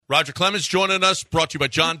Roger Clemens joining us, brought to you by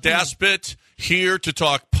John Daspit, here to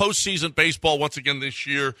talk postseason baseball once again this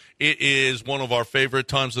year. It is one of our favorite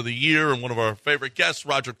times of the year and one of our favorite guests,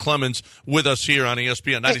 Roger Clemens, with us here on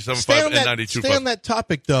ESPN 97.5 and 92.5. Stay on that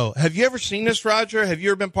topic, though. Have you ever seen this, Roger? Have you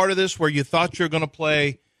ever been part of this where you thought you were going to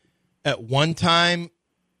play at one time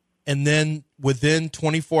and then within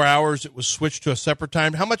 24 hours it was switched to a separate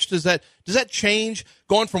time? How much does that change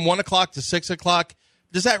going from 1 o'clock to 6 o'clock?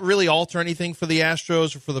 Does that really alter anything for the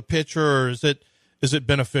Astros or for the pitcher, or is it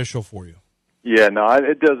beneficial for you? Yeah, no,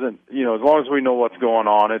 it doesn't. You know, as long as we know what's going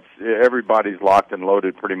on, everybody's locked and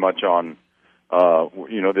loaded pretty much on.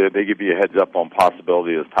 You know, they give you a heads up on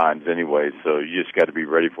possibility of times anyway, so you just got to be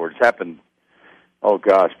ready for it. It's happened. Oh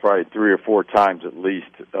gosh, probably 3 or 4 times at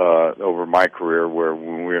least over my career, where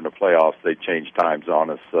when we were in the playoffs, they changed times on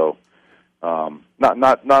us. So,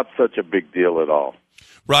 not such a big deal at all.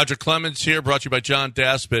 Roger Clemens here, brought to you by John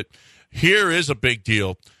Daspit. Here is a big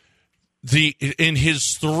deal. In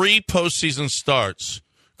his 3 postseason starts,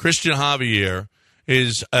 Christian Javier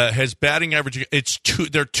has batting average.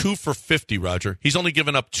 They're 2 for 50. Roger, he's only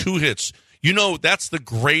given up 2 hits. You know, that's the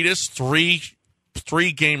greatest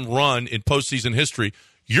three-game run in postseason history.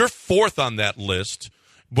 You're 4th on that list.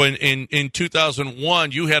 When in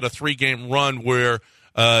 2001, you had a 3-game run where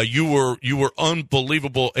you were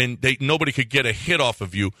unbelievable, and nobody could get a hit off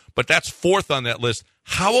of you. But that's 4th on that list.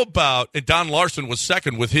 How about Don Larson was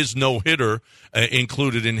 2nd with his no-hitter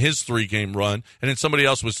included in his 3-game run, and then somebody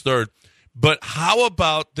else was 3rd. But how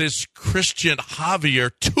about this Christian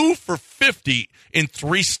Javier, 2 for 50 in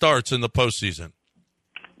 3 starts in the postseason?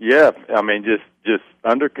 Yeah, I mean, just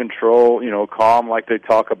under control, you know, calm like they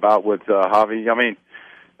talk about with Javi. I mean,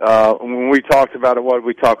 when we talked about it, what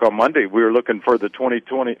we talked on Monday, we were looking for the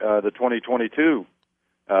 2022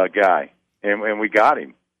 guy, and we got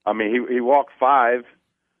him. I mean, he walked 5.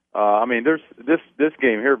 I mean, there's this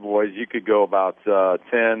game here, boys. You could go about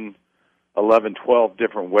 10, 11, 12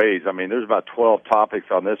 different ways. I mean, there's about 12 topics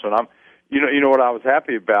on this one. You know what I was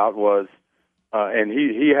happy about was, and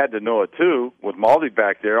he had to know it too, with Maldi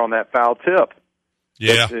back there on that foul tip.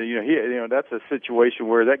 Yeah, that's a situation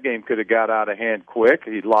where that game could have got out of hand quick.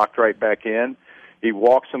 He locked right back in. He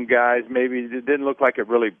walked some guys. Maybe it didn't look like it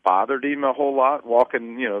really bothered him a whole lot.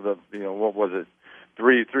 Walking, what was it?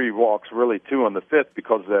 3 walks, really 2 on the 5th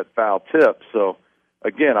because of that foul tip. So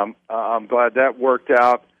again, I'm glad that worked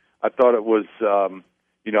out. I thought it was,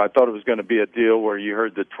 I thought it was going to be a deal where you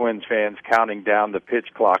heard the Twins fans counting down the pitch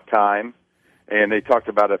clock time. And they talked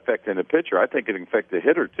about affecting the pitcher. I think it can affect the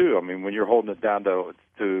hitter too. I mean, when you're holding it down to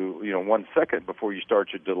 1 second before you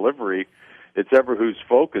start your delivery, it's ever who's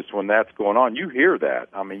focused when that's going on. You hear that.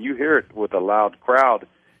 I mean, you hear it with a loud crowd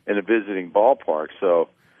in a visiting ballpark. So,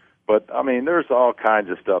 but I mean, there's all kinds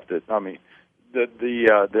of stuff that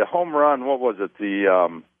the home run. What was it?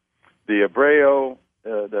 The Abreu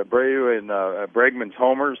and Bregman's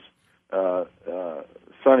homers.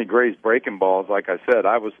 Sonny Gray's breaking balls. Like I said,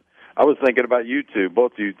 I was thinking about you two,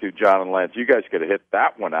 both you two, John and Lance. You guys could have hit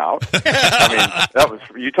that one out. I mean, that was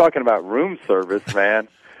you talking about room service, man.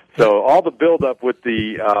 So all the build-up with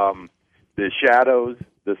the shadows,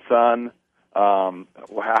 the sun, how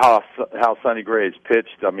Sonny Gray has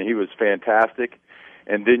pitched. I mean, he was fantastic.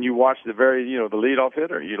 And then you watch the leadoff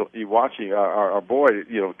hitter. You watch our boy,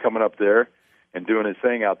 coming up there and doing his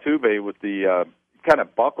thing, Altuve, with the kind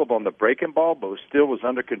of buckled on the breaking ball, but still was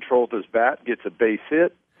under control with his bat, gets a base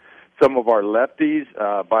hit. Some of our lefties,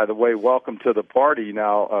 by the way, welcome to the party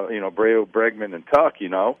now. Abreu, Bregman, and Tuck.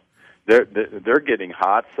 They're getting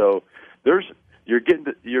hot. So you're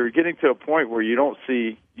getting to a point where you don't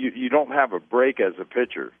have a break as a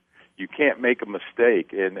pitcher. You can't make a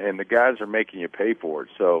mistake, and the guys are making you pay for it.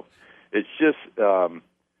 So it's just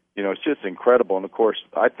it's just incredible. And of course,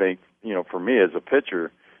 I think for me as a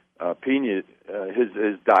pitcher, Pena,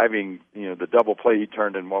 his diving, the double play he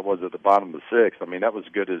turned in, what was it, the bottom of the 6th. I mean, that was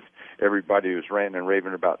as good as everybody was ranting and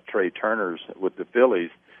raving about Trey Turner's with the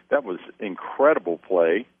Phillies. That was incredible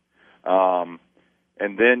play. And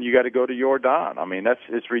then you got to go to Jordan. I mean,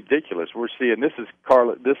 it's ridiculous. We're seeing this is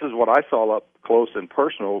what I saw up close and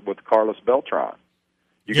personal with Carlos Beltran.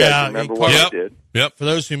 You guys remember what he did? Yep. For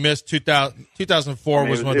those who missed, 2004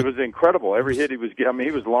 was one. It was incredible. Every hit he was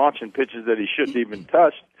launching pitches that he shouldn't even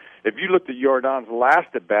touch. If you looked at Jordan's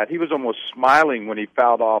last at bat, he was almost smiling when he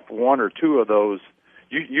fouled off 1 or 2 of those.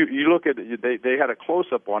 You look at it, they had a close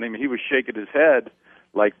up on him, and he was shaking his head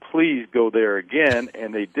like, "Please go there again,"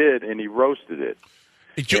 and they did, and he roasted it.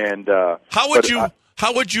 How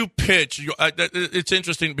How would you pitch? It's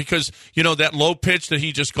interesting because that low pitch that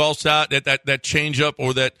he just golfs out, that changeup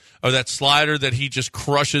or that slider that he just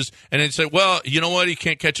crushes, and then say, well, you know what? He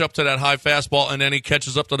can't catch up to that high fastball, and then he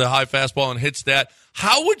catches up to the high fastball and hits that.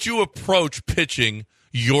 How would you approach pitching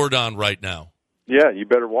Jordan right now? Yeah, you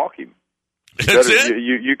better walk him. That's it.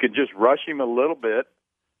 You could just rush him a little bit.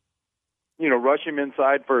 Rush him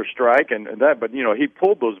inside for a strike and that. But he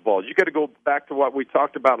pulled those balls. You got to go back to what we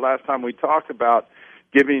talked about last time. We talked about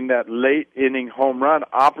giving that late inning home run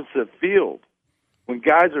opposite field. When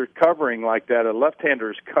guys are covering like that, a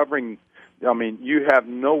left-hander is covering. I mean, you have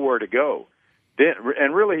nowhere to go.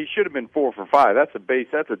 And really, he should have been 4 for 5. That's a base.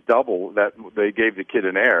 That's a double that they gave the kid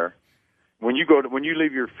an error. When you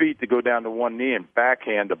leave your feet to go down to one knee and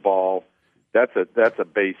backhand the ball, that's a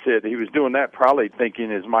base hit. He was doing that probably thinking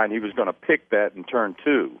in his mind he was going to pick that in turn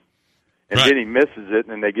 2, and right. Then he misses it,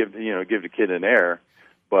 and they give the kid an error.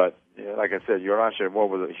 But like I said,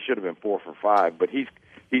 Jordan he should have been 4 for 5. But he's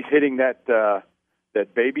hitting that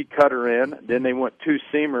baby cutter in. Then they went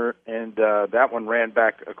 2-seamer, and that one ran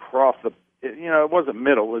back across the. It wasn't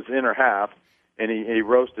middle; it was inner half, and he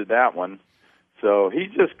roasted that one. So he's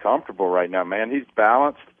just comfortable right now, man. He's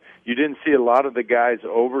balanced. You didn't see a lot of the guys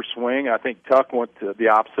overswing. I think Tuck went to the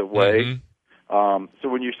opposite way. Mm-hmm. So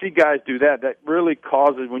when you see guys do that, that really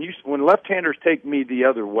causes when left-handers take me the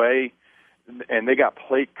other way, and they got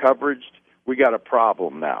plate coverage, we got a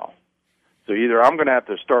problem now. So either I'm going to have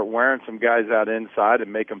to start wearing some guys out inside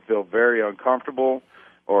and make them feel very uncomfortable,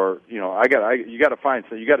 or you got to find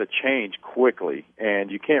so you got to change quickly,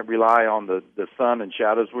 and you can't rely on the sun and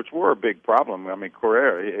shadows, which were a big problem. I mean,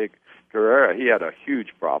 Carrera, he had a huge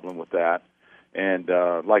problem with that, and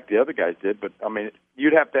like the other guys did. But I mean,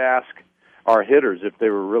 you'd have to ask our hitters if they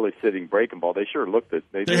were really sitting breaking ball. They sure looked at.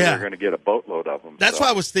 They knew they were going to get a boatload of them. That's why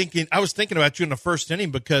I was thinking. I was thinking about you in the first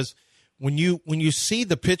inning because when you see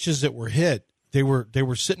the pitches that were hit, they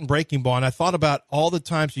were sitting breaking ball, and I thought about all the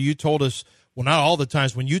times that you told us. Well, not all the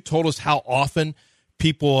times when you told us how often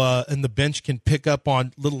people in the bench can pick up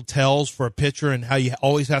on little tells for a pitcher and how you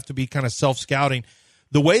always have to be kind of self-scouting.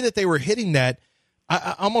 The way that they were hitting that,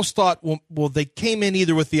 I almost thought, well, they came in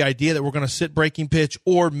either with the idea that we're going to sit breaking pitch,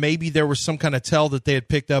 or maybe there was some kind of tell that they had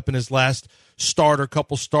picked up in his last start or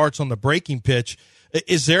couple starts on the breaking pitch.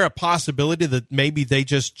 Is there a possibility that maybe they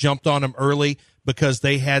just jumped on him early because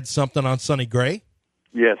they had something on Sonny Gray?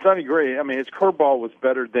 Yeah, Sonny Gray, I mean, his curveball was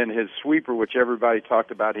better than his sweeper, which everybody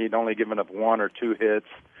talked about. He'd only given up 1 or 2 hits,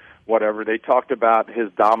 whatever. They talked about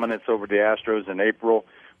his dominance over the Astros in April.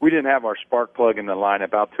 We didn't have our spark plug in the lineup.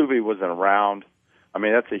 Altuve wasn't around. I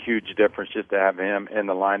mean, that's a huge difference just to have him in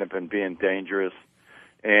the lineup and being dangerous.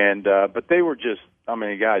 And but they were just, I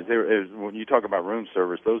mean, guys, when you talk about room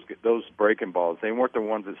service, those breaking balls, they weren't the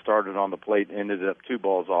ones that started on the plate and ended up 2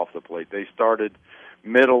 balls off the plate. They started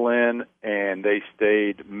middle in, and they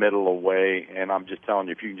stayed middle away. And I'm just telling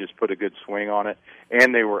you, if you can just put a good swing on it,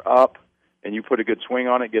 and they were up, and you put a good swing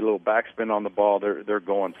on it, get a little backspin on the ball, they're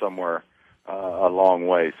going somewhere a long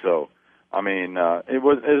way. So, I mean,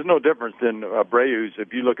 it's no difference than Abreu's.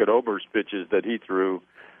 If you look at Ober's pitches that he threw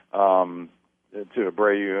to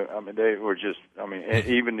Abreu, I mean, they were just. I mean,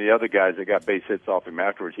 even the other guys that got base hits off him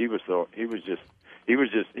afterwards, he was a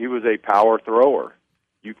power thrower.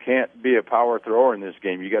 You can't be a power thrower in this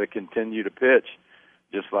game. You got to continue to pitch,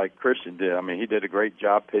 just like Christian did. I mean, he did a great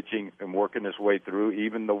job pitching and working his way through,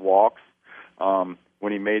 even the walks.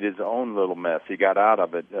 When he made his own little mess, he got out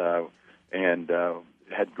of it and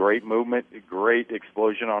had great movement, great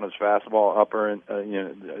explosion on his fastball, upper in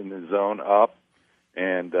the zone up.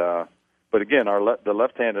 And but again, our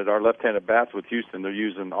left-handed bats with Houston, they're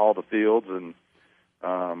using all the fields, and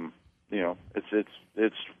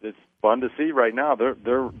it's fun to see right now.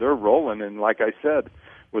 They're rolling, and like I said,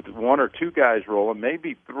 with 1 or 2 guys rolling,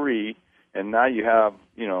 maybe 3, and now you have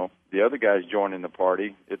the other guys joining the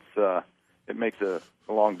party. It makes a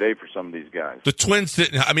long day for some of these guys. The Twins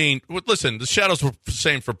didn't. I mean, listen, the shadows were the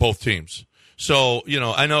same for both teams. So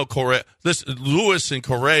I know Correa, Lewis and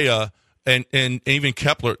Correa. And even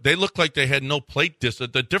Kepler, they looked like they had no plate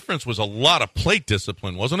discipline. The difference was a lot of plate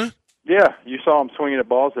discipline, wasn't it? Yeah, you saw them swinging at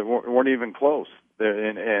balls that weren't even close.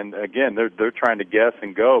 And again, they're trying to guess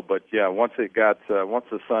and go. But yeah, once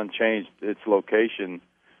the sun changed its location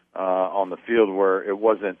on the field, where it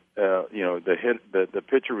wasn't, the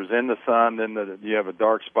pitcher was in the sun, then you have a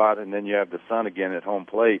dark spot, and then you have the sun again at home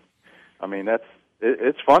plate. I mean,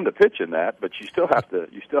 it's fun to pitch in that, but you still have to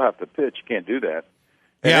pitch. You can't do that.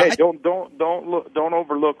 And yeah, hey, don't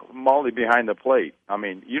overlook Molly behind the plate. I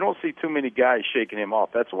mean, you don't see too many guys shaking him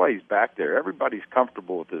off. That's why he's back there. Everybody's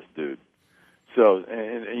comfortable with this dude. So,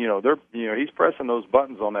 and he's pressing those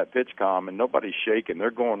buttons on that pitch comm, and nobody's shaking.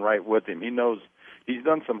 They're going right with him. He knows he's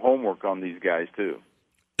done some homework on these guys too.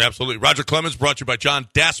 Absolutely. Roger Clemens brought to you by John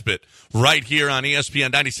Daspit right here on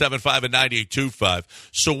ESPN 97.5 and 98.25.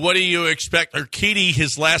 So what do you expect? Urquidy,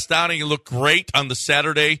 his last outing, he looked great on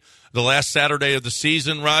the last Saturday of the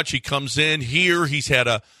season, Raj. He comes in here. He's had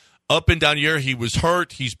a up and down year. He was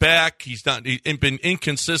hurt. He's back. He's been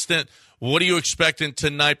inconsistent. What are you expecting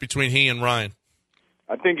tonight between he and Ryan?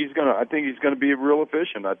 I think he's gonna be real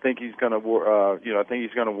efficient. I think he's gonna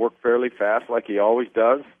work fairly fast like he always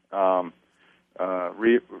does.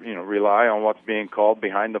 Rely on what's being called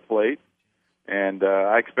behind the plate, and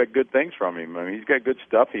I expect good things from him. I mean, he's got good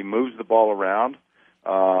stuff. He moves the ball around.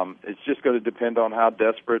 It's just going to depend on how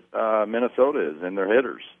desperate Minnesota is and their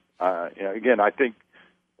hitters. Again, I think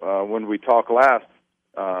when we talked last,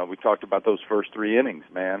 we talked about those first 3 innings,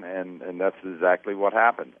 man, and that's exactly what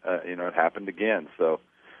happened. It happened again. So,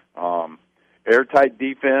 airtight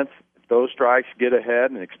defense, those strikes, get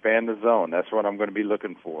ahead and expand the zone. That's what I'm going to be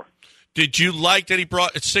looking for. Did you like that he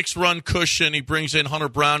brought a 6-run cushion? He brings in Hunter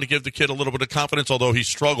Brown to give the kid a little bit of confidence, although he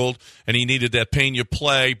struggled and he needed that Pena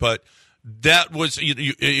play. But that was,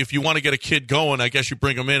 if you want to get a kid going, I guess you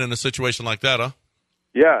bring him in a situation like that, huh?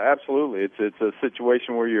 Yeah, absolutely. It's a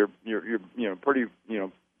situation where you're pretty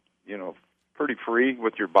pretty free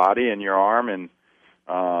with your body and your arm, and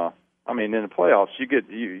I mean in the playoffs you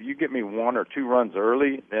get me 1 or 2 runs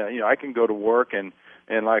early. I can go to work and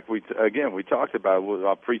like we talked about.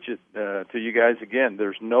 I'll preach it to you guys again.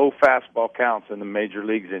 There's no fastball counts in the major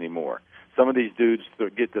leagues anymore. Some of these dudes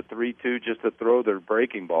get to 3-2 just to throw their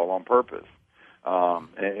breaking ball on purpose,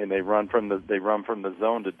 and they run from the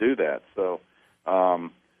zone to do that. So.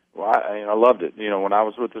 I loved it. When I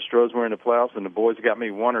was with the Stros, we're in the playoffs, and the boys got me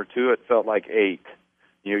 1 or 2. It felt like 8.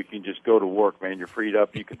 You can just go to work, man. You're freed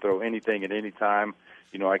up. You can throw anything at any time.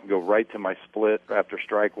 I can go right to my split after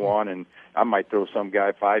strike 1, and I might throw some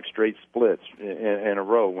guy 5 straight splits in a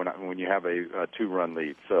row when you have a 2-run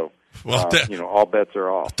lead. So, all bets are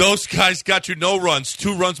off. Those guys got you no runs.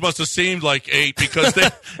 2 runs must have seemed like 8 because they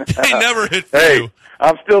never hit for you.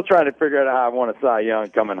 I'm still trying to figure out how I want a Cy Young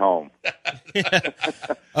coming home.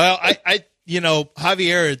 Well,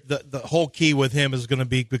 Javier, the whole key with him is going to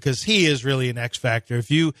be because he is really an X factor. If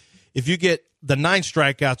you get the 9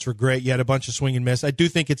 strikeouts were great. You had a bunch of swing and miss. I do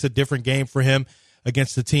think it's a different game for him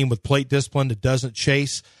against the team with plate discipline that doesn't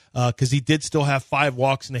chase because he did still have 5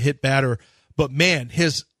 walks and a hit batter. But man,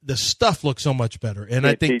 the stuff looks so much better, and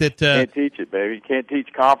I think that can't teach it, baby. You can't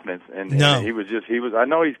teach confidence. And he was. I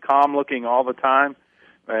know he's calm looking all the time.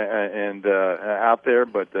 And out there,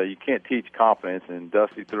 but you can't teach confidence. And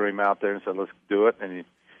Dusty threw him out there and said, "Let's do it," and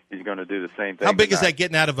he's going to do the same thing. How big is that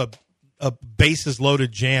getting out of a bases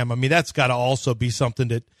loaded jam? I mean, that's got to also be something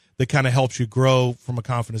that kind of helps you grow from a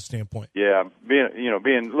confidence standpoint. Yeah,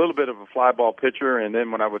 being a little bit of a fly ball pitcher, and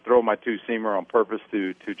then when I would throw my 2-seamer on purpose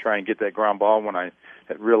to try and get that ground ball, when I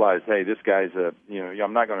had realized, hey, this guy's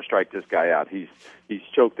I'm not going to strike this guy out. He's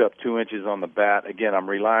choked up 2 inches on the bat. Again, I'm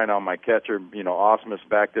relying on my catcher, Osmus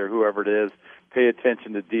back there, whoever it is. Pay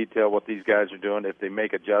attention to detail, what these guys are doing. If they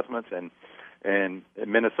make adjustments, and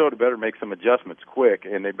Minnesota better make some adjustments quick,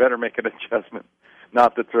 and they better make an adjustment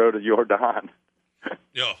not to throw to Jordan.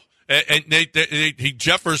 Yeah. And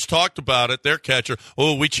Jeffers talked about it, their catcher.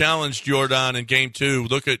 Oh, we challenged Jordan in Game 2.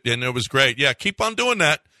 And it was great. Yeah, keep on doing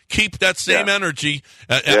that. Keep that same energy.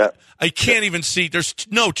 I can't even see. There's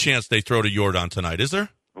no chance they throw to Jordan tonight, is there?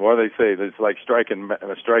 What do they say? It's like striking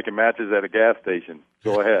matches at a gas station.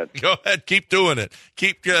 Go ahead. Go ahead. Keep doing it.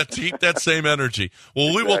 Keep that same energy.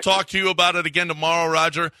 Well, we will talk to you about it again tomorrow,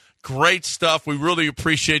 Roger. Great stuff. We really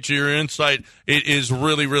appreciate your insight. It is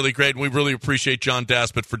really, really great, and we really appreciate John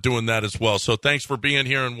Daspit for doing that as well. So thanks for being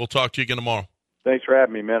here, and we'll talk to you again tomorrow. Thanks for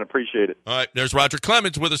having me, man. Appreciate it. All right, there's Roger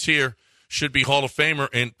Clemens with us here. Should be Hall of Famer,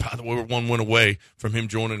 and by the way, we're 1 win away from him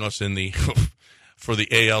joining us in the for the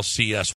ALCS.